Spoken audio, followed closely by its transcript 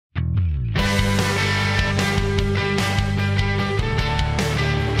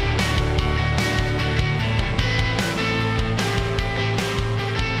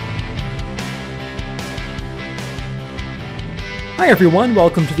Hi everyone,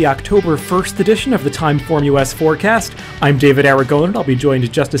 welcome to the October 1st edition of the TimeformUS Forecast. I'm David Aragon, and I'll be joined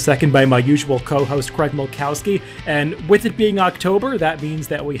in just a second by my usual co-host Craig Milkowski. And with it being October, that means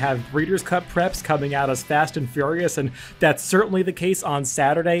that we have Breeders' Cup preps coming at us fast and furious, and that's certainly the case on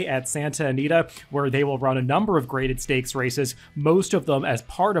Saturday at Santa Anita, where they will run a number of graded stakes races, most of them as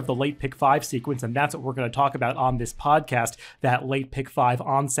part of the late pick 5 sequence, and that's what we're going to talk about on this podcast, that late pick 5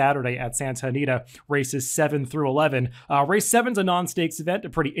 on Saturday at Santa Anita, races 7 through 11. Race 7's a non-stakes event, a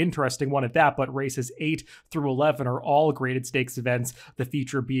pretty interesting one at that, but races 8 through 11 are all graded stakes events, the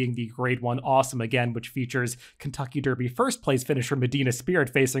feature being the Grade 1 Awesome Again, which features Kentucky Derby first place finisher Medina Spirit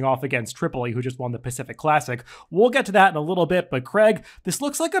facing off against Tripoli, who just won the Pacific Classic. We'll get to that in a little bit, but Craig, this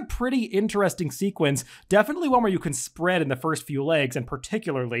looks like a pretty interesting sequence, definitely one where you can spread in the first few legs, and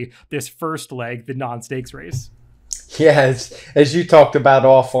particularly this first leg, the non-stakes race. Yeah, as you talked about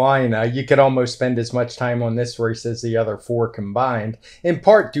offline, you could almost spend as much time on this race as the other four combined, in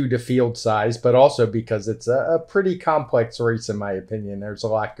part due to field size, but also because it's a pretty complex race, in my opinion. There's a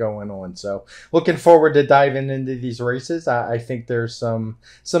lot going on. So looking forward to diving into these races. I think there's some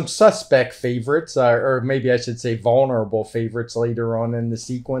suspect favorites, or maybe I should say vulnerable favorites later on in the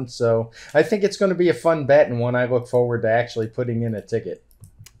sequence. So I think it's going to be a fun bet and one I look forward to actually putting in a ticket.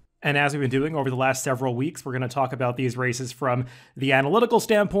 And as we've been doing over the last several weeks, we're going to talk about these races from the analytical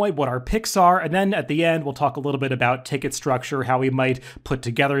standpoint, what our picks are, and then at the end, we'll talk a little bit about ticket structure, how we might put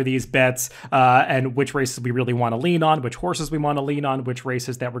together these bets, and which races we really want to lean on, which horses we want to lean on, which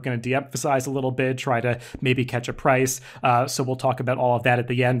races that we're going to de-emphasize a little bit, try to maybe catch a price. So we'll talk about all of that at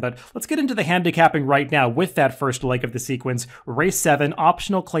the end. But let's get into the handicapping right now with that first leg of the sequence. Race 7,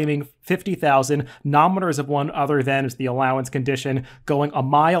 optional claiming 50,000, nominators of one other than is the allowance condition, going a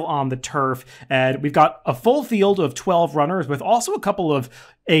mile on the turf. And we've got a full field of 12 runners with also a couple of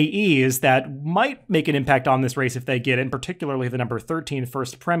AEs that might make an impact on this race if they get in, particularly the number 13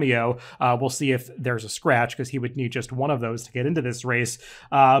 First Premio. We'll see if there's a scratch because he would need just one of those to get into this race.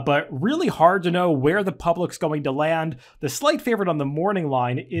 But really hard to know where the public's going to land. The slight favorite on the morning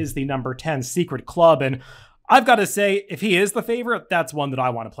line is the number 10 Secret Club. And I've got to say, if he is the favorite, that's one that I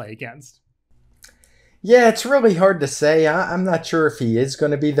want to play against. Yeah, it's really hard to say. I'm not sure if he is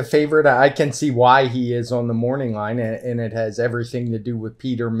going to be the favorite. I can see why he is on the morning line, and it has everything to do with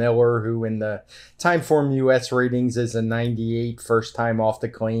Peter Miller, who in the TimeformUS ratings is a 98 first time off the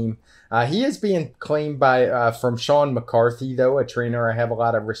claim. He is being claimed by from Sean McCarthy, though, a trainer I have a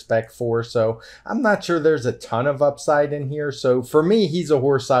lot of respect for. So I'm not sure there's a ton of upside in here. So for me, he's a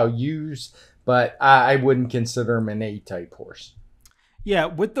horse I'll use, but I wouldn't consider him an A-type horse. Yeah,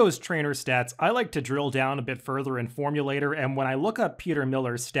 with those trainer stats, I like to drill down a bit further in Formulator, and when I look up Peter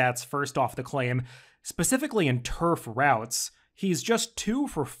Miller's stats first off the claim, specifically in turf routes, he's just 2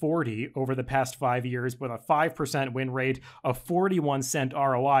 for 40 over the past 5 years with a 5% win rate, a 41-cent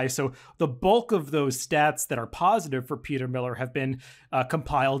ROI. So the bulk of those stats that are positive for Peter Miller have been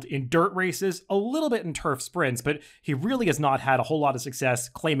compiled in dirt races, a little bit in turf sprints, but he really has not had a whole lot of success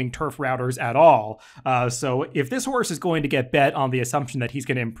claiming turf routers at all. So if this horse is going to get bet on the assumption that he's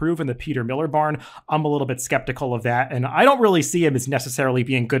going to improve in the Peter Miller barn, I'm a little bit skeptical of that. And I don't really see him as necessarily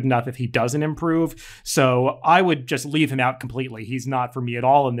being good enough if he doesn't improve. So I would just leave him out completely. He's not for me at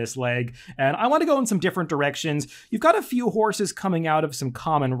all in this leg. And I want to go in some different directions. You've got a few horses coming out of some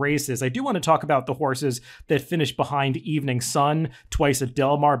common races. I do want to talk about the horses that finished behind Evening Sun twice at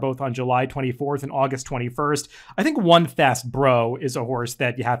Del Mar, both on July 24th and August 21st. I think One Fast Bro is a horse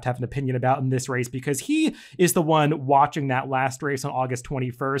that you have to have an opinion about in this race because he is the one watching that last race on August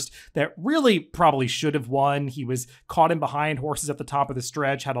 21st that really probably should have won. He was caught in behind horses at the top of the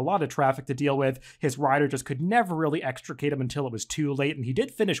stretch, had a lot of traffic to deal with. His rider just could never really extricate him until it was too late, and he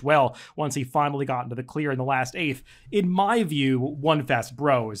did finish well once he finally got into the clear in the last eighth. In my view, One Fast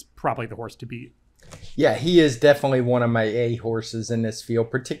Bro is probably the horse to beat. Yeah, he is definitely one of my A horses in this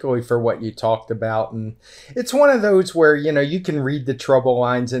field, particularly for what you talked about. And it's one of those where, you can read the trouble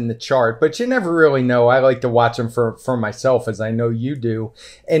lines in the chart, but you never really know. I like to watch them for myself, as I know you do.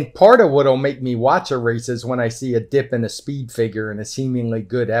 And part of what will make me watch a race is when I see a dip in a speed figure and a seemingly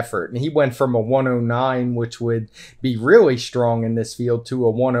good effort. And he went from a 109, which would be really strong in this field, to a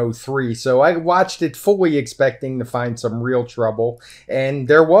 103. So I watched it fully expecting to find some real trouble. And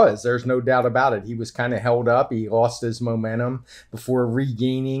there's no doubt about it. He was kind of held up. He lost his momentum before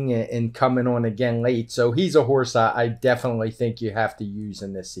regaining and coming on again late. So he's a horse I definitely think you have to use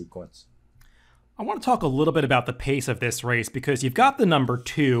in this sequence. I want to talk a little bit about the pace of this race because you've got the number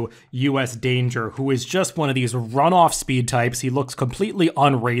 2, US Danger, who is just one of these runoff speed types. He looks completely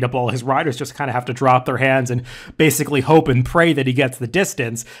unrateable. His riders just kind of have to drop their hands and basically hope and pray that he gets the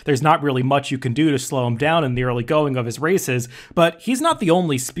distance. There's not really much you can do to slow him down in the early going of his races, but he's not the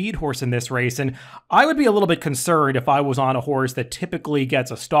only speed horse in this race, and I would be a little bit concerned if I was on a horse that typically gets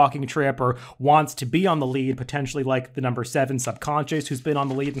a stalking trip or wants to be on the lead, potentially like the number 7 Subconscious, who's been on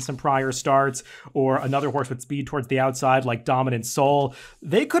the lead in some prior starts, or another horse with speed towards the outside like Dominant Soul.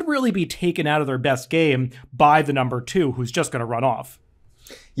 They could really be taken out of their best game by the number 2, who's just going to run off.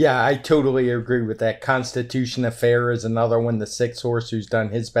 Yeah, I totally agree with that. Constitution Affair is another one, the 6 horse who's done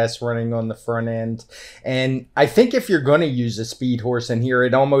his best running on the front end. And I think if you're going to use a speed horse in here,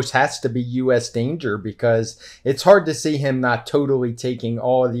 it almost has to be US Danger, because it's hard to see him not totally taking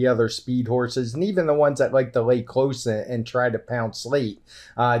all of the other speed horses, and even the ones that like to lay close and try to pounce late,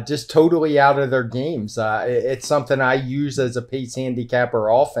 just totally out of their games. It's something I use as a pace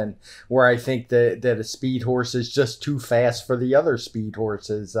handicapper often, where I think that a speed horse is just too fast for the other speed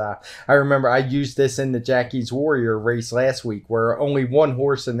horses. I remember I used this in the Jackie's Warrior race last week, where only one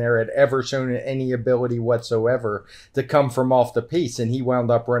horse in there had ever shown any ability whatsoever to come from off the pace, and he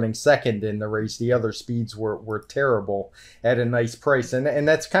wound up running second in the race. The other speeds were terrible at a nice price, and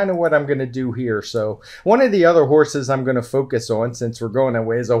that's kind of what I'm going to do here. So one of the other horses I'm going to focus on, since we're going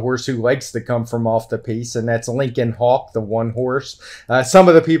away, is a horse who likes to come from off the pace, and that's Lincoln Hawk, the 1 horse. Some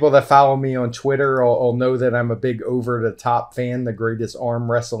of the people that follow me on Twitter will know that I'm a big over-the-top fan, the greatest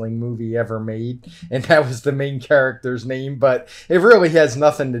arm wrestling movie ever made, and that was the main character's name, but it really has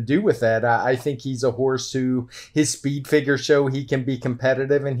nothing to do with that. I think he's a horse who, his speed figures show he can be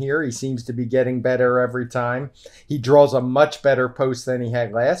competitive in here. He seems to be getting better every time. He draws a much better post than he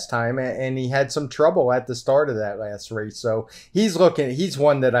had last time, and he had some trouble at the start of that last race. So he's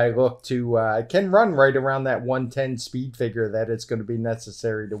one that I look to, can run right around that 110 speed figure that it's going to be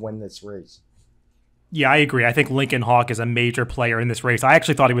necessary to win this race. Yeah, I agree. I think Lincoln Hawk is a major player in this race. I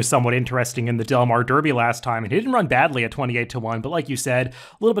actually thought he was somewhat interesting in the Del Mar Derby last time, and he didn't run badly at 28-1, but like you said, a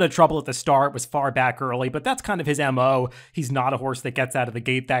little bit of trouble at the start, was far back early, but that's kind of his MO. He's not a horse that gets out of the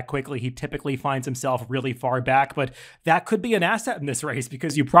gate that quickly. He typically finds himself really far back, but that could be an asset in this race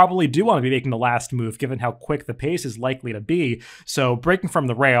because you probably do want to be making the last move given how quick the pace is likely to be. So breaking from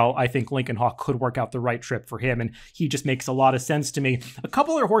the rail, I think Lincoln Hawk could work out the right trip for him, and he just makes a lot of sense to me. A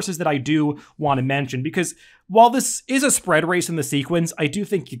couple other horses that I do want to mention, because while this is a spread race in the sequence, I do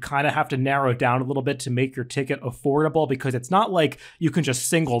think you kind of have to narrow it down a little bit to make your ticket affordable, because it's not like you can just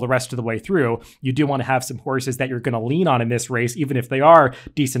single the rest of the way through. You do want to have some horses that you're going to lean on in this race, even if they are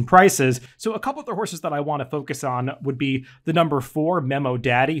decent prices. So a couple of the horses that I want to focus on would be the number 4, Memo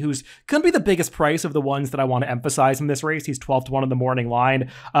Daddy, who's going to be the biggest price of the ones that I want to emphasize in this race. He's 12-1 in the morning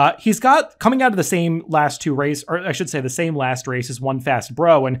line. He's got, coming out of the same last 2 races, or I should say the same last race as One Fast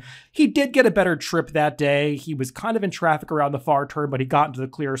Bro, and he did get a better trip that day. He was kind of in traffic around the far turn, but he got into the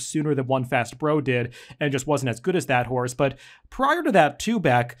clear sooner than One Fast Bro did and just wasn't as good as that horse. But prior to that too,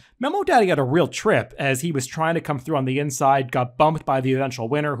 Beck, Memo Daddy had a real trip as he was trying to come through on the inside, got bumped by the eventual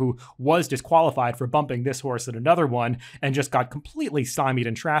winner, who was disqualified for bumping this horse at another one, and just got completely stymied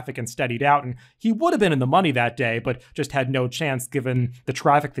in traffic and steadied out. And he would have been in the money that day, but just had no chance given the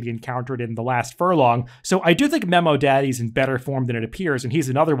traffic that he encountered in the last furlong. So I do think Memo Daddy's in better form than it appears, and he's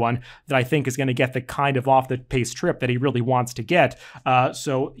another one that I think is going to get the kind of off the pace trip that he really wants to get.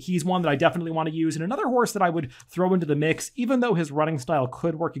 So he's one that I definitely want to use. And another horse that I would throw into the mix, even though his running style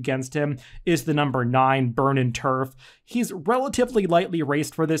could work against him, is the number 9, Burnin' Turf. He's relatively lightly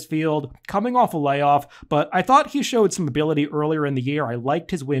raced for this field, coming off a layoff, but I thought he showed some ability earlier in the year. I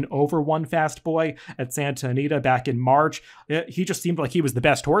liked his win over One Fast Boy at Santa Anita back in March. He just seemed like he was the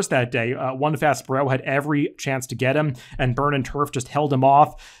best horse that day. One Fast Bro had every chance to get him, and Burnin' Turf just held him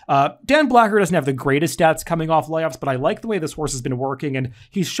off. Dan Blacker doesn't have the greatest stats coming off layoffs, but I like the way this horse has been working, and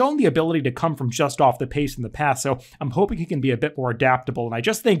he's shown the ability to come from just off the pace in the past, so I'm hoping he can be a bit more adaptable, and I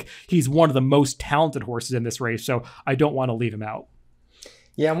just think he's one of the most talented horses in this race, so I don't want to leave him out.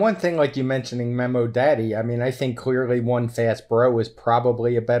 Yeah, and one thing, like you mentioning Memo Daddy, I mean, I think clearly One Fast Bro is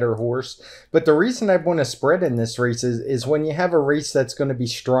probably a better horse. But the reason I want to spread in this race is when you have a race that's going to be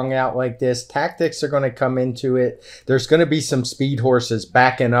strung out like this, tactics are going to come into it. There's going to be some speed horses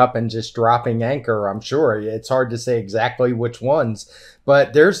backing up and just dropping anchor, I'm sure. It's hard to say exactly which ones.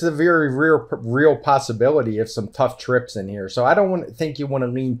 But there's the very real possibility of some tough trips in here. So I don't think you want to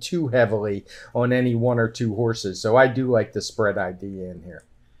lean too heavily on any 1 or 2 horses. So I do like the spread idea in here.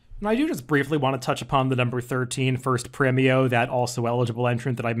 And I do just briefly want to touch upon the number 13, First Premio, that also eligible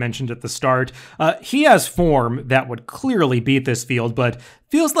entrant that I mentioned at the start. He has form that would clearly beat this field, but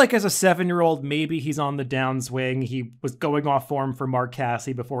Feels like as a 7-year-old, maybe he's on the downswing. He was going off form for Mark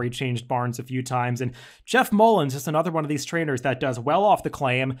Cassie before he changed barns a few times. And Jeff Mullins is another one of these trainers that does well off the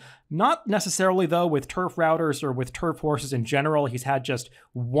claim. Not necessarily, though, with turf routers or with turf horses in general. He's had just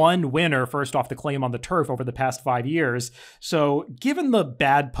one winner first off the claim on the turf over the past 5 years. So given the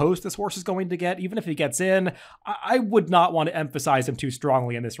bad post this horse is going to get, even if he gets in, I would not want to emphasize him too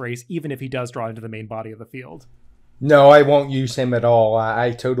strongly in this race, even if he does draw into the main body of the field. No, I won't use him at all.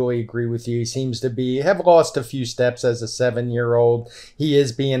 I totally agree with you. He seems to have lost a few steps as a 7-year-old. He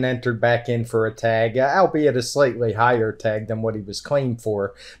is being entered back in for a tag, albeit a slightly higher tag than what he was claimed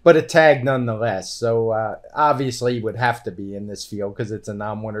for, but a tag nonetheless. So obviously he would have to be in this field because it's a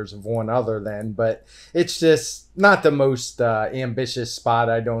non-winners of one other than, but it's just not the most ambitious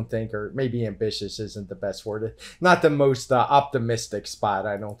spot, I don't think, or maybe ambitious isn't the best word. Not the most optimistic spot,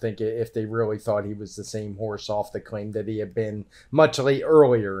 I don't think, if they really thought he was the same horse off the claim that he had been much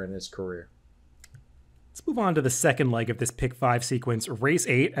earlier in his career. Let's move on to the second leg of this Pick 5 sequence, Race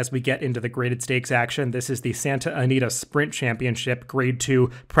 8, as we get into the graded stakes action. This is the Santa Anita Sprint Championship, Grade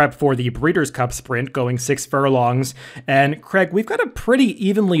 2 prep for the Breeders' Cup Sprint, going 6 furlongs. And Craig, we've got a pretty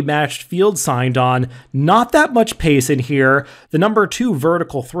evenly matched field signed on. Not that much pace in here. The number 2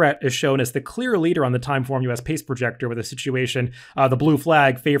 Vertical Threat is shown as the clear leader on the TimeformUS pace projector with a situation, the blue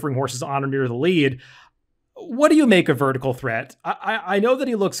flag favoring horses on or near the lead. What do you make of Vertical Threat? I know that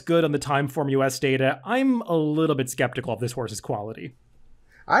he looks good on the TimeformUS data. I'm a little bit skeptical of this horse's quality.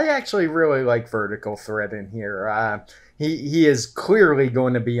 I actually really like Vertical Threat in here. He is clearly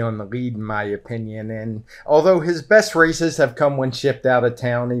going to be on the lead, in my opinion. And although his best races have come when shipped out of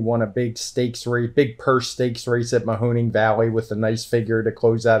town, he won a big stakes race, big purse stakes race at Mahoning Valley with a nice figure to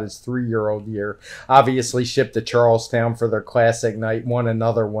close out his 3-year-old year. Obviously shipped to Charlestown for their classic night, won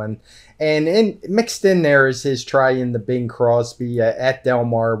another one. And mixed in there is his try in the Bing Crosby at Del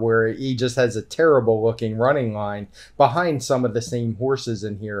Mar, where he just has a terrible looking running line behind some of the same horses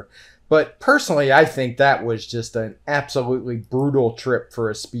in here. But personally, I think that was just an absolutely brutal trip for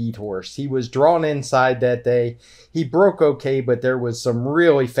a speed horse. He was drawn inside that day. He broke okay, but there was some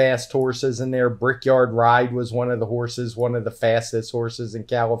really fast horses in there. Brickyard Ride was one of the horses, one of the fastest horses in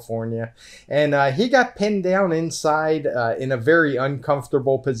California. And he got pinned down inside in a very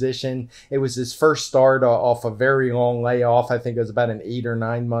uncomfortable position. It was his first start off a very long layoff. I think it was about an 8 or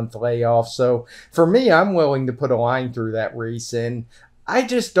 9 month layoff. So for me, I'm willing to put a line through that race. And I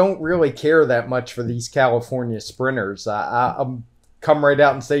just don't really care that much for these California sprinters. I'm come right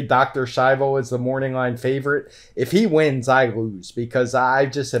out and say Dr. Schiavo is the morning line favorite. If he wins, I lose, because I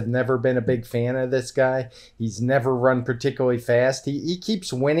just have never been a big fan of this guy. He's never run particularly fast. He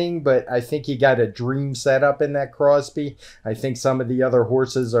keeps winning, but I think he got a dream setup in that Crosby. I think some of the other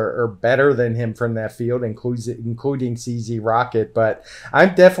horses are better than him from that field, including CZ Rocket. But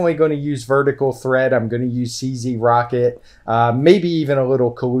I'm definitely going to use Vertical Threat. I'm going to use CZ Rocket, maybe even a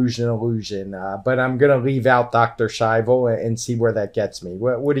little Collusion Illusion. But I'm going to leave out Dr. Schiavo and see where that gets me.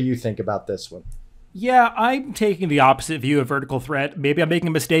 What do you think about this one? Yeah, I'm taking the opposite view of Vertical Threat. Maybe I'm making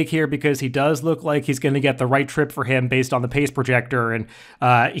a mistake here because he does look like he's going to get the right trip for him based on the pace projector, and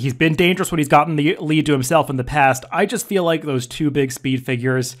he's been dangerous when he's gotten the lead to himself in the past. I just feel like those two big speed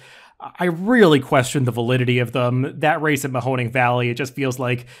figures, I really question the validity of them. That race at Mahoning Valley, it just feels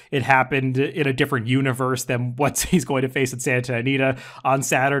like it happened in a different universe than what he's going to face at Santa Anita on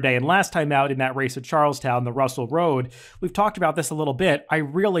Saturday. And last time out in that race at Charlestown, the Russell Road, we've talked about this a little bit. I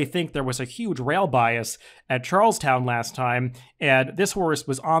really think there was a huge rail bias at Charlestown last time, and this horse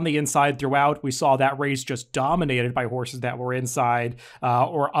was on the inside throughout. We saw that race just dominated by horses that were inside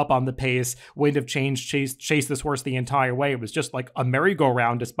or up on the pace. Wind of Change chased this horse the entire way. It was just like a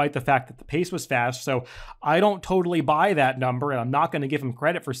merry-go-round, despite the fact that the pace was fast. So I don't totally buy that number, and I'm not going to give him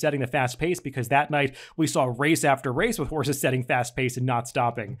credit for setting the fast pace, because that night we saw race after race with horses setting fast pace and not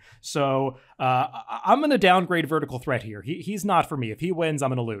stopping. So I'm going to downgrade Vertical Threat here. He's not for me. If he wins, I'm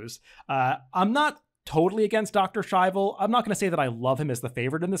going to lose. I'm not totally against Dr. Schiavo. I'm not going to say that I love him as the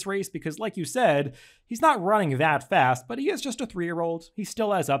favorite in this race, because like you said, he's not running that fast, but he is just a 3-year-old. He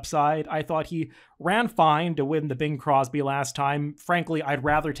still has upside. I thought he ran fine to win the Bing Crosby last time. Frankly, I'd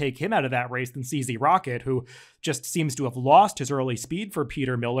rather take him out of that race than CZ Rocket, who just seems to have lost his early speed for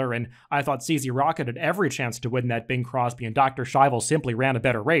Peter Miller, and I thought CZ Rocket had every chance to win that Bing Crosby, and Dr. Schiavo simply ran a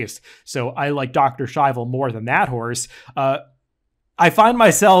better race. So I like Dr. Schiavo more than that horse. I find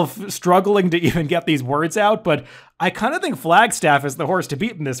myself struggling to even get these words out, but I kind of think Flagstaff is the horse to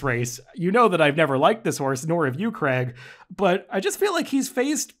beat in this race. You know that I've never liked this horse, nor have you, Craig, but I just feel like he's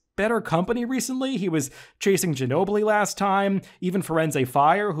faced better company recently. He was chasing Ginobili last time, even Firenze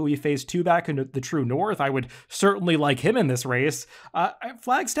Fire, who he faced 2 back in the True North. I would certainly like him in this race.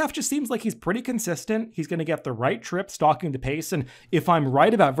 Flagstaff just seems like he's pretty consistent. He's going to get the right trip, stalking the pace, and if I'm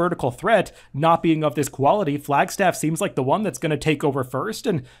right about Vertical Threat not being of this quality, Flagstaff seems like the one that's going to take over first,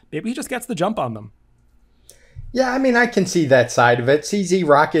 and maybe he just gets the jump on them. Yeah, I mean, I can see that side of it. CZ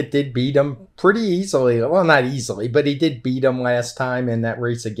Rocket did beat him pretty easily. Well, not easily, but he did beat him last time in that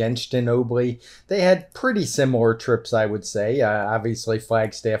race against Ginobili. They had pretty similar trips, I would say. Obviously,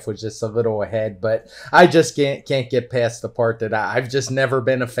 Flagstaff was just a little ahead, but I just can't get past the part that I've just never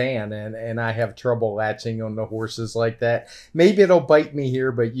been a fan, and I have trouble latching on the horses like that. Maybe it'll bite me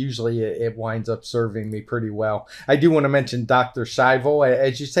here, but usually it winds up serving me pretty well. I do want to mention Dr. Scheibel.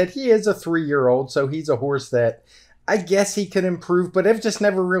 As you said, he is a 3-year-old, so he's a horse that I guess he could improve, but I've just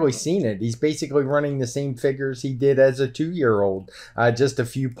never really seen it. He's basically running the same figures he did as a 2-year-old, just a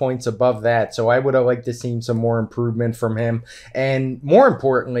few points above that. So I would have liked to see some more improvement from him. And more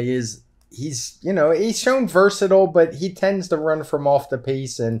importantly is he's shown versatile, but he tends to run from off the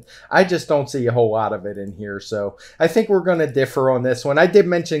pace, and I just don't see a whole lot of it in here. So I think we're going to differ on this one. I did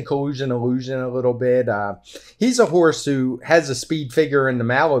mention Collusion Illusion a little bit. He's a horse who has a speed figure in the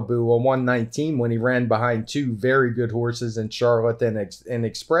Malibu on 119 when he ran behind 2 very good horses in Charlotte and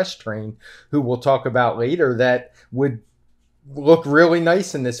Express Train, who we'll talk about later, that would look really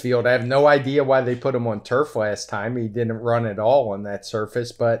nice in this field. I have no idea why they put him on turf last time. He didn't run at all on that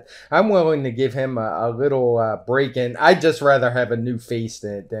surface, but I'm willing to give him a little break. And I'd just rather have a new face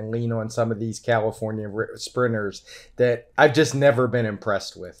than lean on some of these California sprinters that I've just never been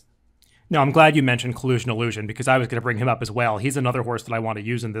impressed with. No, I'm glad you mentioned Collusion Illusion because I was going to bring him up as well. He's another horse that I want to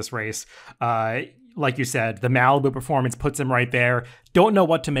use in this race. Like you said, the Malibu performance puts him right there. Don't know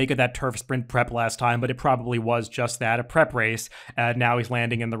what to make of that turf sprint prep last time, but it probably was just that, a prep race. Now he's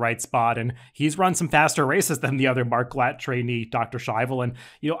landing in the right spot, and he's run some faster races than the other Mark Glatt trainee, Dr. Scheibel. And,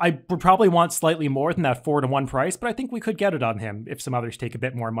 I would probably want slightly more than that 4-1 price, but I think we could get it on him if some others take a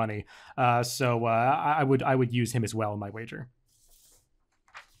bit more money. So I would use him as well in my wager.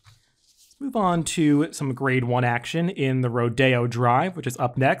 Move on to some Grade 1 action in the Rodeo Drive, which is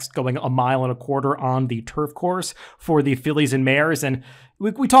up next, going 1.25 miles on the turf course for the fillies and mares. And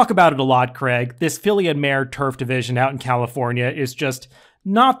we talk about it a lot, Craig. This filly and mare turf division out in California is just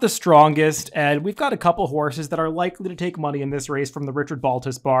not the strongest, and we've got a couple horses that are likely to take money in this race from the Richard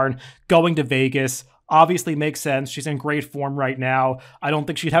Baltas barn. Going to Vegas obviously makes sense. She's in great form right now. I don't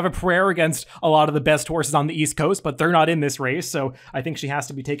think she'd have a prayer against a lot of the best horses on the East Coast, but they're not in this race, so I think she has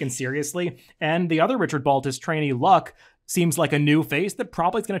to be taken seriously. And the other Richard Baltas trainee, Luck, seems like a new face that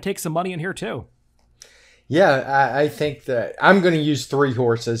probably is going to take some money in here too. Yeah, I think that I'm going to use 3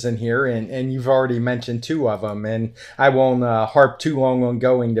 horses in here, and you've already mentioned 2 of them, and I won't harp too long on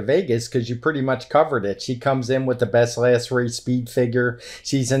Going to Vegas because you pretty much covered it. She comes in with the best last race speed figure.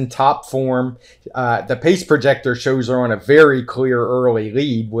 She's in top form. The pace projector shows her on a very clear early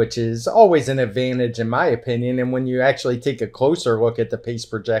lead, which is always an advantage in my opinion, and when you actually take a closer look at the pace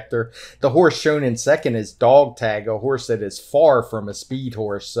projector, the horse shown in second is Dog Tag, a horse that is far from a speed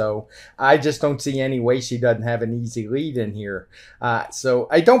horse, so I just don't see any way she doesn't have an easy lead in here. So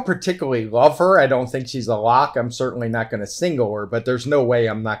I don't particularly love her. I don't think she's a lock. I'm certainly not going to single her, but there's no way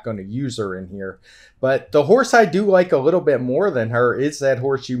I'm not going to use her in here. But the horse I do like a little bit more than her is that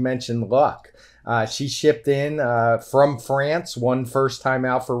horse you mentioned, Luck. She shipped in from France, won first time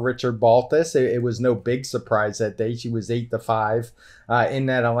out for Richard Baltas. It was no big surprise that day. She was 8-5 in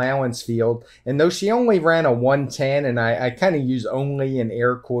that allowance field. And though she only ran a 110, and I kind of use only in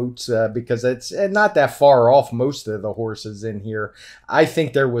air quotes because it's not that far off most of the horses in here, I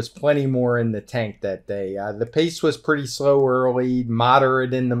think there was plenty more in the tank that day. The pace was pretty slow early,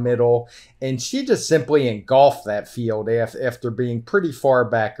 moderate in the middle, and she just simply engulfed that field after being pretty far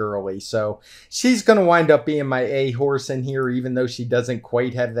back early. So she's going to wind up being my A horse in here, even though she doesn't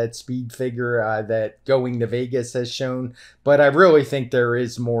quite have that speed figure that Going to Vegas has shown. But I really think there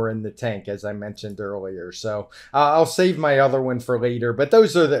is more in the tank, as I mentioned earlier. So I'll save my other one for later. But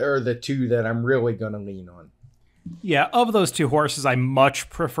those are the 2 that I'm really going to lean on. Yeah, of those 2 horses, I much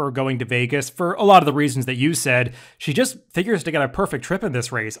prefer Going to Vegas for a lot of the reasons that you said. She just figures to get a perfect trip in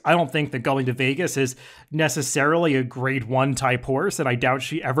this race. I don't think that Going to Vegas is necessarily a Grade 1 type horse, and I doubt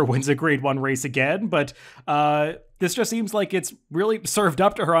she ever wins a Grade 1 race again. But this just seems like it's really served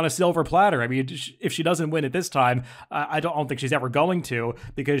up to her on a silver platter. I mean, if she doesn't win it this time, I don't think she's ever going to,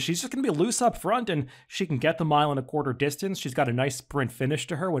 because she's just going to be loose up front and she can get the 1.25 mile distance. She's got a nice sprint finish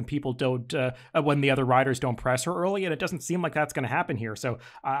to her when people don't, when the other riders don't press her early, and it doesn't seem like that's going to happen here. So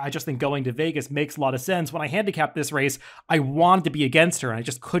I just think going to Vegas makes a lot of sense. When I handicapped this race, I wanted to be against her and I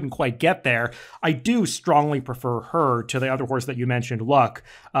just couldn't quite get there. I do strongly prefer her to the other horse that you mentioned, Luck.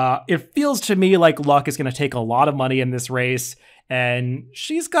 It feels to me like Luck is going to take a lot of money in this race, and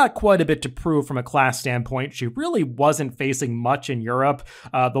she's got quite a bit to prove from a class standpoint. She really wasn't facing much in Europe.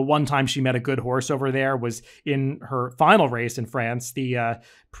 The one time she met a good horse over there was in her final race in France, the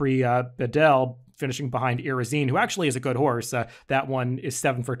Prix Bedel, finishing behind Irazine, who actually is a good horse. That one is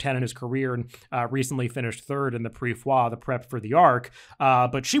 7 for 10 in his career and recently finished third in the Prix Foix, the prep for the Arc.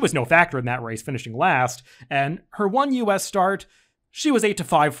 But she was no factor in that race, finishing last. And her one U.S. start, she was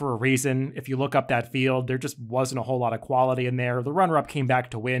 8-5 for a reason. If you look up that field, there just wasn't a whole lot of quality in there. The runner-up came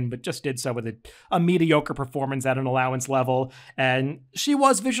back to win, but just did so with a mediocre performance at an allowance level. And she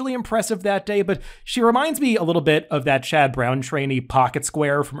was visually impressive that day, but she reminds me a little bit of that Chad Brown trainee Pocket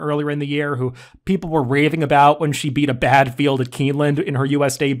Square from earlier in the year, who people were raving about when she beat a bad field at Keeneland in her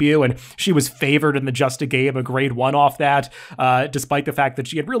U.S. debut, and she was favored in the Just a Game, a grade 1 off that, despite the fact that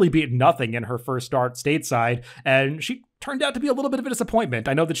she had really beaten nothing in her first start stateside. And she turned out to be a little bit of a disappointment.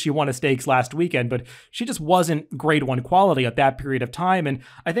 I know that she won a stakes last weekend, but she just wasn't grade 1 quality at that period of time. And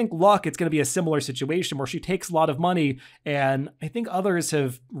I think Luck, it's going to be a similar situation where she takes a lot of money, and I think others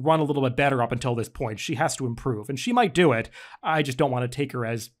have run a little bit better up until this point. She has to improve, and she might do it. I just don't want to take her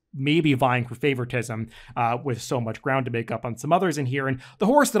as maybe vying for favoritism with so much ground to make up on some others in here. And the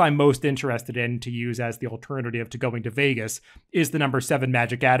horse that I'm most interested in to use as the alternative to going to Vegas is the number 7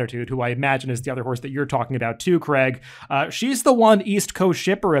 Magic Attitude, who I imagine is the other horse that you're talking about too, Craig. She's the one East Coast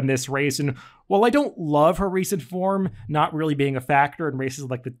shipper in this race, and while I don't love her recent form not really being a factor in races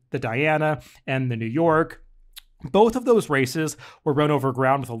like the Diana and the New York, both of those races were run over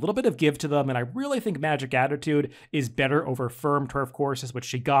ground with a little bit of give to them, and I really think Magic Attitude is better over firm turf courses, which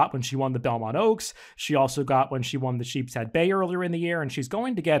she got when she won the Belmont Oaks. She also got when she won the Sheepshead Bay earlier in the year, and she's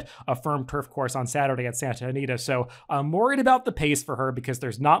going to get a firm turf course on Saturday at Santa Anita. So I'm worried about the pace for her because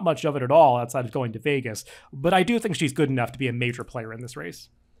there's not much of it at all outside of going to Vegas, but I do think she's good enough to be a major player in this race.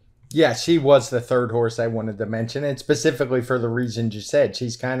 Yeah, she was the third horse I wanted to mention, and specifically for the reasons you said.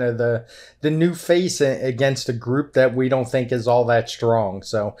 She's kind of the new face against a group that we don't think is all that strong.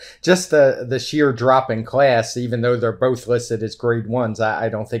 So just the sheer drop in class, even though they're both listed as grade 1s, I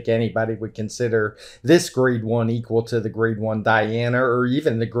don't think anybody would consider this grade 1 equal to the grade 1 Diana or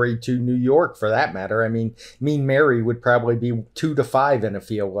even the grade 2 New York for that matter. I mean, Mean Mary would probably be 2-5 in a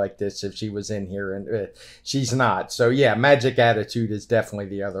field like this if she was in here, and she's not. So yeah, Magic Attitude is definitely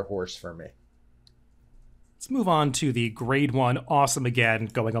the other horse for me. Let's move on to the grade 1 Awesome Again,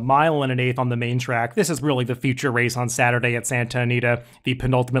 going 1 1/8 on the main track. This is really the feature race on Saturday at Santa Anita, the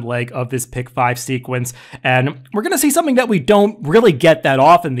penultimate leg of this pick 5 sequence. And we're going to see something that we don't really get that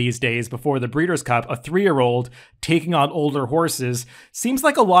often these days before the Breeders' Cup, a 3-year-old taking on older horses. Seems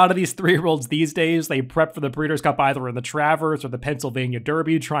like a lot of these 3-year-olds these days, they prep for the Breeders' Cup either in the Travers or the Pennsylvania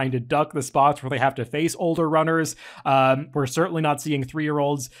Derby, trying to duck the spots where they have to face older runners. We're certainly not seeing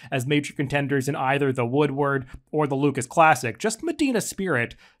 3-year-olds as major contenders in either the Woodward or the Lucas Classic. Just Medina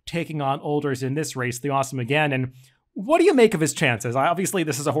Spirit taking on olders in this race, the Awesome Again. And what do you make of his chances? Obviously,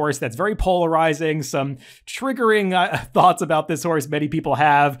 this is a horse that's very polarizing, some triggering thoughts about this horse many people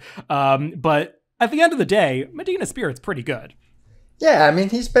have, but at the end of the day, Medina Spirit's pretty good. Yeah, I mean,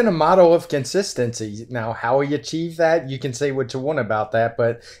 he's been a model of consistency. Now, how he achieved that, you can say what you want about that.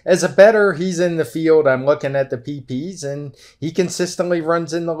 But as a bettor, he's in the field. I'm looking at the PPs, and he consistently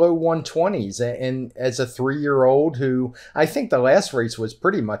runs in the low 120s. And as a 3-year-old who I think the last race was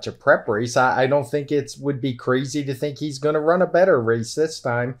pretty much a prep race, I don't think it would be crazy to think he's going to run a better race this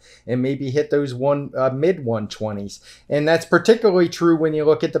time and maybe hit those mid 120s. And that's particularly true when you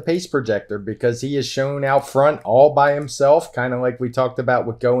look at the pace projector, because he is shown out front all by himself, kind of like we talked about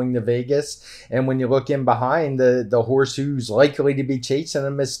with going to Vegas. And when you look in behind, the horse who's likely to be chasing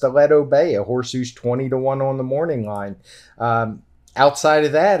him is Stiletto Bay, a horse who's 20-1 on the morning line. Outside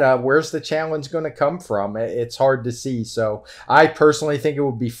of that, where's the challenge going to come from? It's hard to see. So I personally think it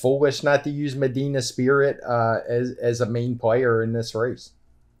would be foolish not to use Medina Spirit as a main player in this race.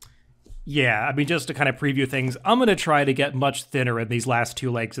 Yeah, I mean, just to kind of preview things, I'm going to try to get much thinner in these last two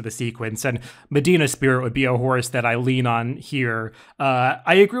legs of the sequence, and Medina Spirit would be a horse that I lean on here.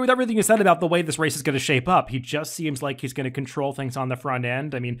 I agree with everything you said about the way this race is going to shape up. He just seems like he's going to control things on the front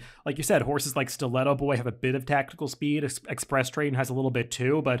end. I mean, like you said, horses like Stiletto Boy have a bit of tactical speed. Express Train has a little bit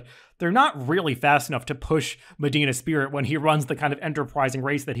too, but they're not really fast enough to push Medina Spirit when he runs the kind of enterprising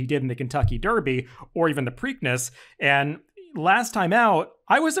race that he did in the Kentucky Derby or even the Preakness. And last time out,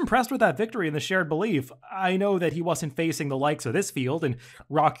 I was impressed with that victory in the Shared Belief. I know that he wasn't facing the likes of this field and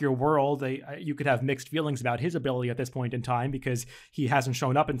Rock Your World. You could have mixed feelings about his ability at this point in time because he hasn't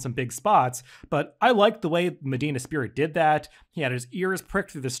shown up in some big spots, but I liked the way Medina Spirit did that. He had his ears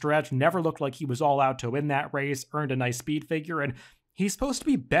pricked through the stretch, never looked like he was all out to win that race, earned a nice speed figure, and he's supposed to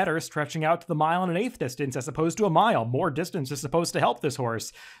be better stretching out to the 1.125 distance as opposed to a mile. More distance is supposed to help this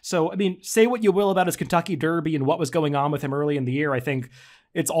horse. So, I mean, say what you will about his Kentucky Derby and what was going on with him early in the year. I think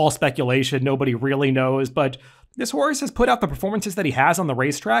it's all speculation. Nobody really knows. But this horse has put out the performances that he has on the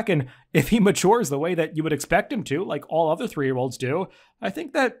racetrack. And if he matures the way that you would expect him to, like all other 3-year-olds do, I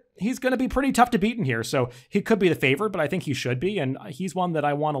think that he's going to be pretty tough to beat in here. So he could be the favorite, but I think he should be. And he's one that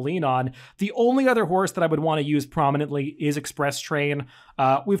I want to lean on. The only other horse that I would want to use prominently is Express Train.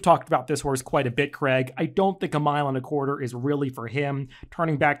 We've talked about this horse quite a bit, Craig. I don't think 1.25 miles is really for him.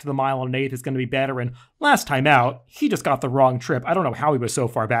 Turning back to the 1.125 is going to be better. And last time out, he just got the wrong trip. I don't know how he was so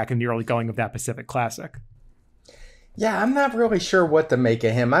far back in the early going of that Pacific Classic. Yeah, I'm not really sure what to make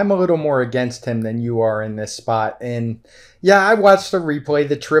of him. I'm a little more against him than you are in this spot. And yeah, I watched the replay.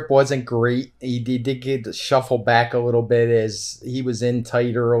 The trip wasn't great. He did get shuffled back a little bit as he was in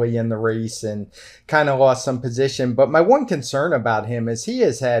tight early in the race and kind of lost some position. But my one concern about him is he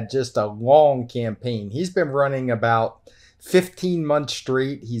has had just a long campaign. He's been running about 15 months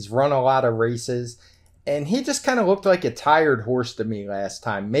straight. He's run a lot of races. And he just kind of looked like a tired horse to me last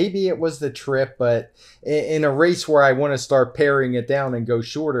time. Maybe it was the trip, but in a race where I want to start paring it down and go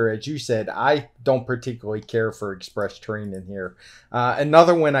shorter, as you said, I don't particularly care for Express Train in here.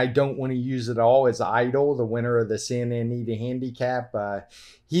 Another one I don't want to use at all is Idol, the winner of the Santa Anita Handicap.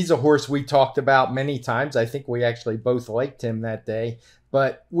 He's a horse we talked about many times. I think we actually both liked him that day.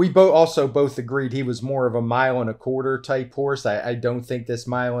 But we also both agreed he was more of a 1.25 miles type horse. I don't think this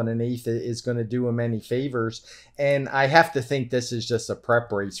 1.125 miles is going to do him any favors. And I have to think this is just a prep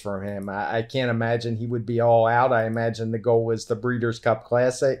race for him. I can't imagine he would be all out. I imagine the goal is the Breeders' Cup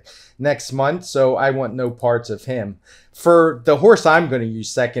Classic next month, so I want no parts of him. For the horse I'm going to use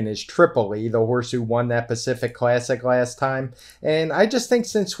second is Tripoli, the horse who won that Pacific Classic last time. And I just think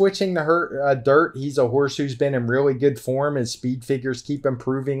since switching to dirt, he's a horse who's been in really good form. His speed figures keep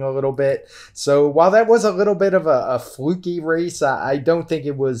improving a little bit. So while that was a little bit of a fluky race, I don't think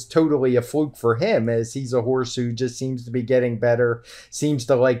it was totally a fluke for him, as he's a horse who just seems to be getting better, seems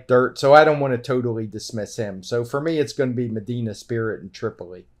to like dirt. So I don't want to totally dismiss him. So for me, it's going to be Medina Spirit and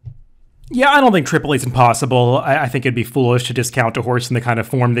Tripoli. Yeah, I don't think Tripoli's impossible. I think it'd be foolish to discount a horse in the kind of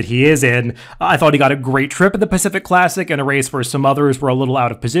form that he is in. I thought he got a great trip at the Pacific Classic in a race where some others were a little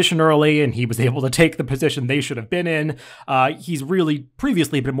out of position early, and he was able to take the position they should have been in. He's really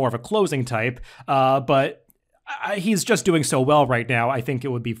previously been more of a closing type, but he's just doing so well right now. I think it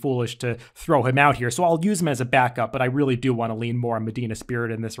would be foolish to throw him out here. So I'll use him as a backup, but I really do want to lean more on Medina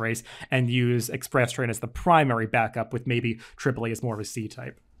Spirit in this race and use Express Train as the primary backup with maybe Tripoli as more of a C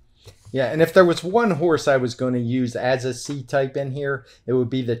type. Yeah, and if there was one horse I was going to use as a C-type in here, it would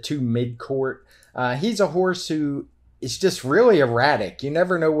be the 2 mid-court. He's a horse who is just really erratic. You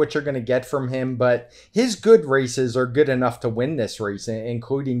never know what you're going to get from him, but his good races are good enough to win this race,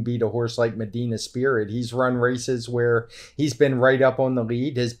 including beat a horse like Medina Spirit. He's run races where he's been right up on the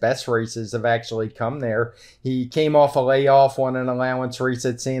lead. His best races have actually come there. He came off a layoff, won an allowance race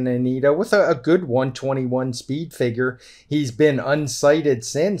at Santa Anita with a good 121 speed figure. He's been unsighted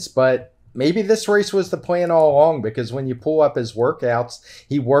since, but maybe this race was the plan all along, because when you pull up his workouts,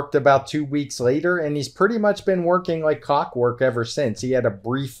 he worked about 2 weeks later, and he's pretty much been working like clockwork ever since. He had a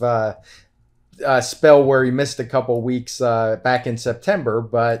brief spell where he missed a couple weeks back in September,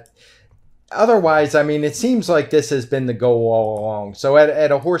 but otherwise, I mean, it seems like this has been the goal all along. So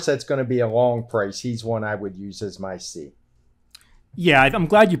at a horse that's going to be a long price, he's one I would use as my C. Yeah, I'm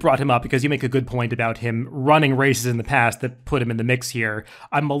glad you brought him up because you make a good point about him running races in the past that put him in the mix here.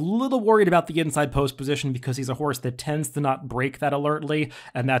 I'm a little worried about the inside post position because he's a horse that tends to not break that alertly,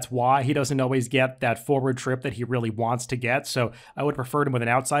 and that's why he doesn't always get that forward trip that he really wants to get. So I would prefer him with an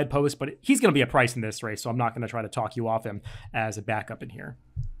outside post, but he's going to be a price in this race, so I'm not going to try to talk you off him as a backup in here.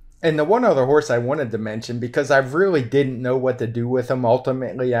 And the one other horse I wanted to mention, because I really didn't know what to do with him,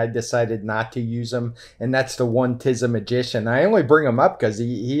 ultimately I decided not to use him, and that's the one Tis a Magician. I only bring him up because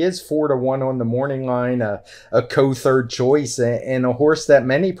he is 4-1 on the morning line, a co-third choice, and a horse that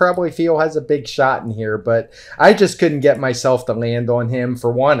many probably feel has a big shot in here. But I just couldn't get myself to land on him.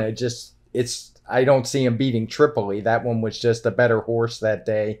 For one, I don't see him beating Tripoli. That one was just a better horse that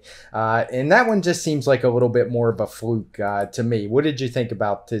day. And that one just seems like a little bit more of a fluke to me. What did you think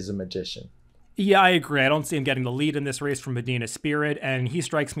about Tis a Magician? Yeah, I agree. I don't see him getting the lead in this race from Medina Spirit, and he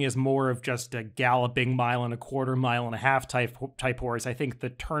strikes me as more of just a galloping mile and a quarter, mile and a half type horse. I think the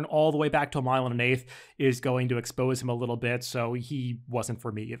turn all the way back to a mile and an eighth is going to expose him a little bit, so he wasn't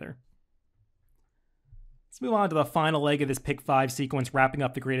for me either. Let's move on to the final leg of this Pick 5 sequence, wrapping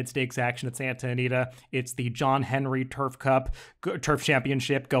up the graded stakes action at Santa Anita. It's the John Henry Turf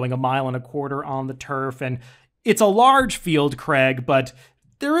Championship, going a mile and a quarter on the turf. And it's a large field, Craig, but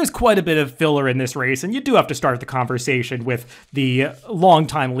there is quite a bit of filler in this race, and you do have to start the conversation with the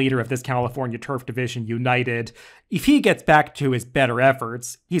longtime leader of this California Turf Division, United. If he gets back to his better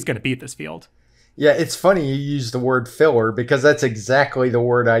efforts, he's going to beat this field. Yeah, it's funny you use the word filler because that's exactly the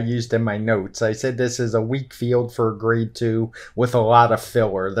word I used in my notes. I said this is a weak field for grade 2 with a lot of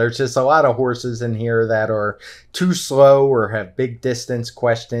filler. There's just a lot of horses in here that are too slow or have big distance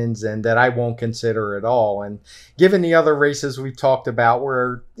questions and that I won't consider at all. And given the other races we've talked about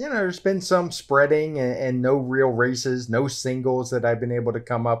where, there's been some spreading and no real races, no singles that I've been able to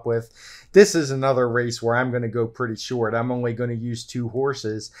come up with, this is another race where I'm going to go pretty short. I'm only going to use 2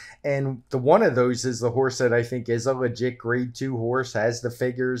 horses. And the one of those is the horse that I think is a legit grade 2 horse, has the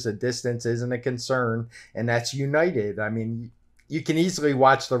figures, the distance isn't a concern, and that's United. I mean, you can easily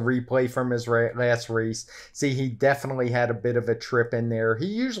watch the replay from his last race. See, he definitely had a bit of a trip in there. He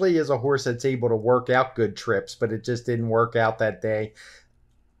usually is a horse that's able to work out good trips, but it just didn't work out that day.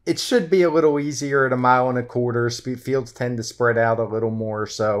 It should be a little easier at a mile and a quarter. Fields tend to spread out a little more.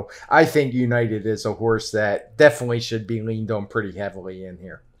 So I think United is a horse that definitely should be leaned on pretty heavily in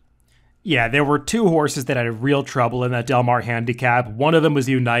here. Yeah, there were 2 horses that had real trouble in that Del Mar handicap. One of them was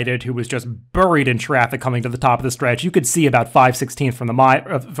United, who was just buried in traffic coming to the top of the stretch. You could see about 5/16 from the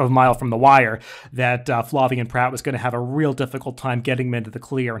mile from the wire that Flavien Prat was going to have a real difficult time getting him into the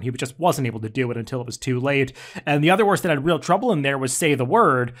clear, and he just wasn't able to do it until it was too late. And the other horse that had real trouble in there was Say the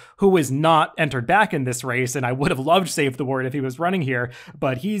Word, who is not entered back in this race, and I would have loved Save the Word if he was running here,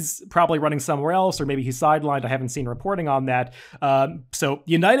 but he's probably running somewhere else, or maybe he's sidelined. I haven't seen reporting on that. So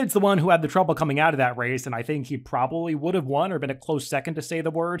United's the one who had the trouble coming out of that race, and I think he probably would have won or been a close second to Say the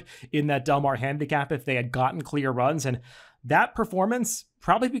Word in that Del Mar handicap if they had gotten clear runs. And that performance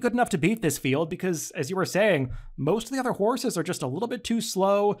probably be good enough to beat this field because, as you were saying, most of the other horses are just a little bit too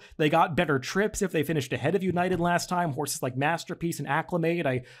slow. They got better trips if they finished ahead of United last time. Horses like Masterpiece and Acclimate,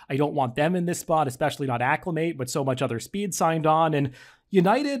 I don't want them in this spot, especially not Acclimate, with so much other speed signed on. And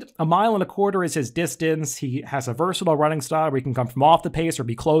United, a mile and a quarter is his distance. He has a versatile running style where he can come from off the pace or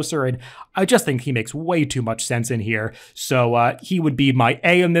be closer, and I just think he makes way too much sense in here. So he would be my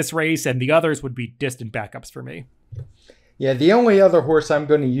A in this race, and the others would be distant backups for me. Yeah, the only other horse I'm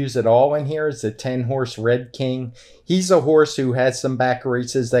going to use at all in here is the 10-horse Red King. He's a horse who has some back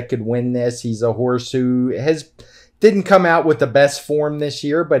races that could win this. He's a horse who didn't come out with the best form this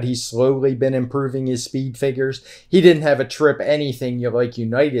year, but he's slowly been improving his speed figures. He didn't have a trip anything like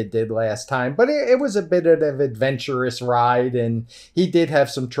United did last time, but it was a bit of an adventurous ride, and he did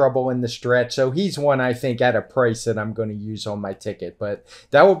have some trouble in the stretch. So he's one I think at a price that I'm going to use on my ticket, but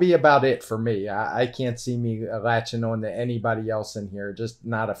that will be about it for me. I can't see me latching on to anybody else in here. Just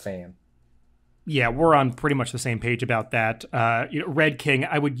not a fan. Yeah, we're on pretty much the same page about that. Red King,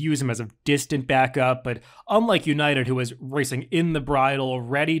 I would use him as a distant backup, but unlike United, who was racing in the bridle,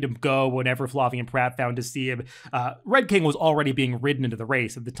 ready to go whenever Flavien Prat found to see him, Red King was already being ridden into the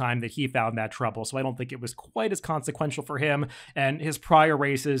race at the time that he found that trouble, so I don't think it was quite as consequential for him. And his prior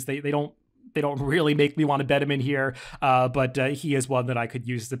races, they don't really make me want to bet him in here, but he is one that I could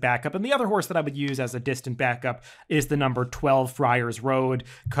use as a backup. And the other horse that I would use as a distant backup is the number 12 Friars Road,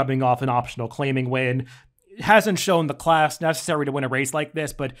 coming off an optional claiming win. Hasn't shown the class necessary to win a race like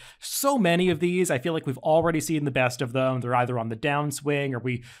this, but so many of these, I feel like we've already seen the best of them. They're either on the downswing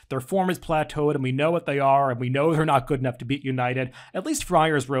or their form is plateaued and we know what they are and we know they're not good enough to beat United. At least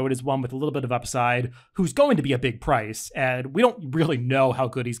Friars Road is one with a little bit of upside who's going to be a big price, and we don't really know how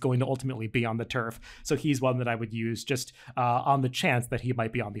good he's going to ultimately be on the turf. So he's one that I would use just on the chance that he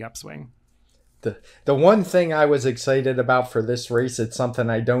might be on the upswing. The one thing I was excited about for this race, it's something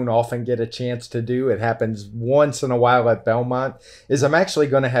I don't often get a chance to do. It happens once in a while at Belmont, is I'm actually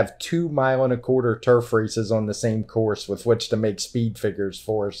going to have 2 1/4 mile turf races on the same course with which to make speed figures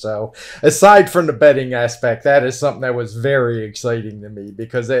for. So aside from the betting aspect, that is something that was very exciting to me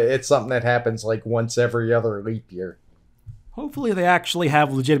because it's something that happens like once every other leap year. Hopefully they actually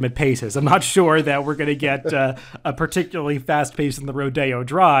have legitimate paces. I'm not sure that we're going to get a particularly fast pace in the Rodeo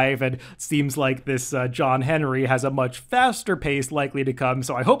Drive, and it seems like this John Henry has a much faster pace likely to come,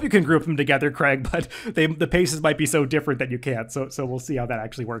 so I hope you can group them together, Craig, but the paces might be so different that you can't, so we'll see how that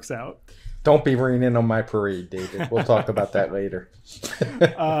actually works out. Don't be raining on my parade, David. We'll talk about that later.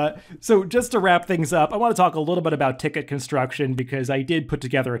 So just to wrap things up, I want to talk a little bit about ticket construction because I did put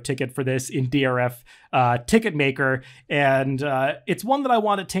together a ticket for this in DRF Ticket Maker, and it's one that I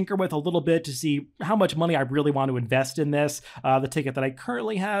want to tinker with a little bit to see how much money I really want to invest in this. The ticket that I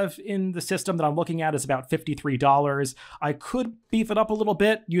currently have in the system that I'm looking at is about $53. I could beef it up a little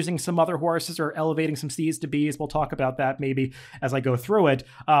bit using some other horses or elevating some C's to B's. We'll talk about that maybe as I go through it.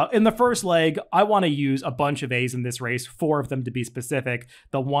 In the first leg, I want to use a bunch of A's in this race, 4 of them to be specific.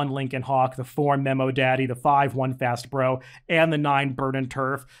 The 1 Lincoln Hawk, the 4 Memo Daddy, the 5 1 Fast Bro, and the 9 Bird and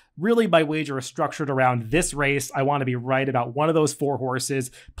Turf. Really, my wager is structured around this race. I want to be right about one of those 4 horses,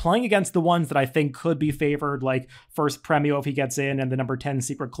 playing against the ones that I think could be favored, like First Premio if he gets in, and the number 10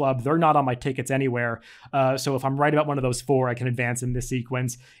 Secret Club. They're not on my tickets anywhere. So if I'm right about one of those 4, I can advance in this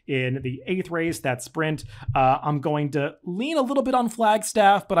sequence. In the 8th race, that sprint, I'm going to lean a little bit on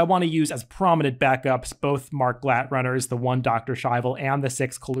Flagstaff, but I want to use as prominent backups both Mark Glatt runners, the 1 Dr. Shivel, and the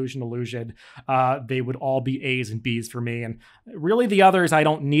 6 Collusion Illusion. They would all be A's and B's for me. And really the others, I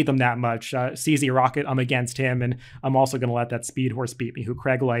don't need them that much. CZ Rocket, I'm against him, and I'm also going to let that speed horse beat me, who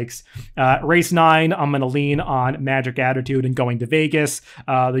Craig likes. Race 9, I'm going to lean on Magic Attitude and Going to Vegas.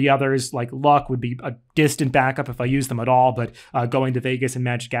 The others, like Luck, would be a distant backup if I use them at all, but Going to Vegas and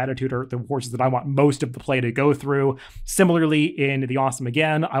Magic Attitude are the horses that I want most of the play to go through. Similarly, in the Awesome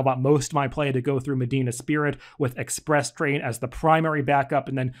Again, I want most of my play to go through Medina Spirit with Express Train as the primary backup,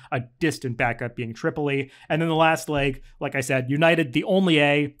 and then a distant backup being Tripoli. And then the last leg, like I said, United, the only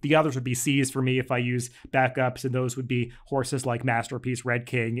A. The others would be C's for me if I use backups, and those would be horses like Masterpiece, Red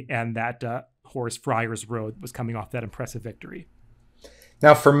King, and that horse Friars Road was coming off that impressive victory.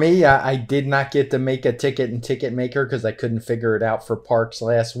 Now, for me, I did not get to make a ticket in Ticket Maker because I couldn't figure it out for Parks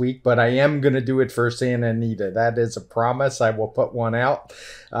last week, but I am going to do it for Santa Anita. That is a promise. I will put one out.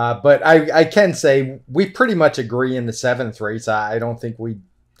 But I can say we pretty much agree in the 7th race. I don't think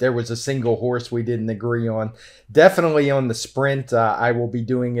there was a single horse we didn't agree on. Definitely on the sprint, I will be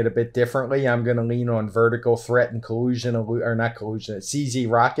doing it a bit differently. I'm going to lean on Vertical Threat and Collusion, or not Collusion,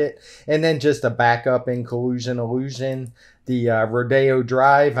 CZ Rocket, and then just a backup in Collusion Illusion. The Rodeo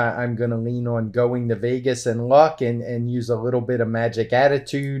Drive, I'm going to lean on Going to Vegas and Luck and use a little bit of Magic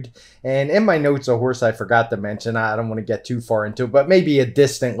Attitude. And in my notes, a horse I forgot to mention, I don't want to get too far into it, but maybe a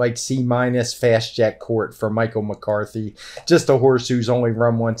distant like C- Fast Jet Court for Michael McCarthy. Just a horse who's only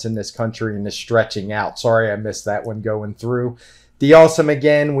run once in this country and is stretching out. Sorry I missed that one going through. The Awesome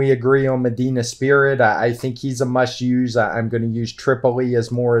Again, we agree on Medina Spirit. I think he's a must-use. I'm going to use Tripoli as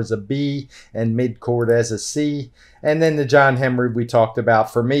more as a B and Midcourt as a C. And then the John Henry we talked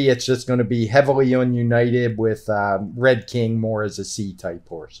about. For me, it's just going to be heavily on United with Red King more as a C-type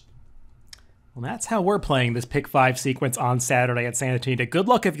horse. Well, that's how we're playing this Pick 5 sequence on Saturday at Santa Anita. Good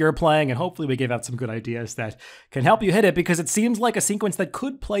luck if you're playing, and hopefully we give out some good ideas that can help you hit it, because it seems like a sequence that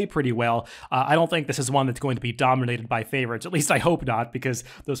could play pretty well. I don't think this is one that's going to be dominated by favorites. At least I hope not, because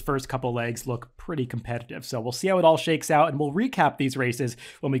those first couple legs look pretty competitive. So we'll see how it all shakes out, and we'll recap these races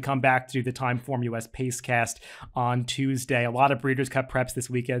when we come back to do the TimeformUS Pacecast on Tuesday. A lot of Breeders' Cup preps this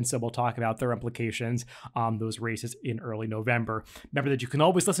weekend, so we'll talk about their implications on those races in early November. Remember that you can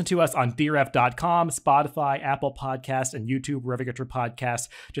always listen to us on DRFTV, Spotify, Apple Podcasts, and YouTube, wherever you get your podcasts.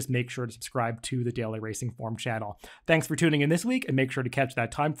 Just make sure to subscribe to the Daily Racing Form channel. Thanks for tuning in this week, and make sure to catch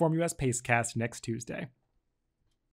that TimeformUS Pacecast next Tuesday.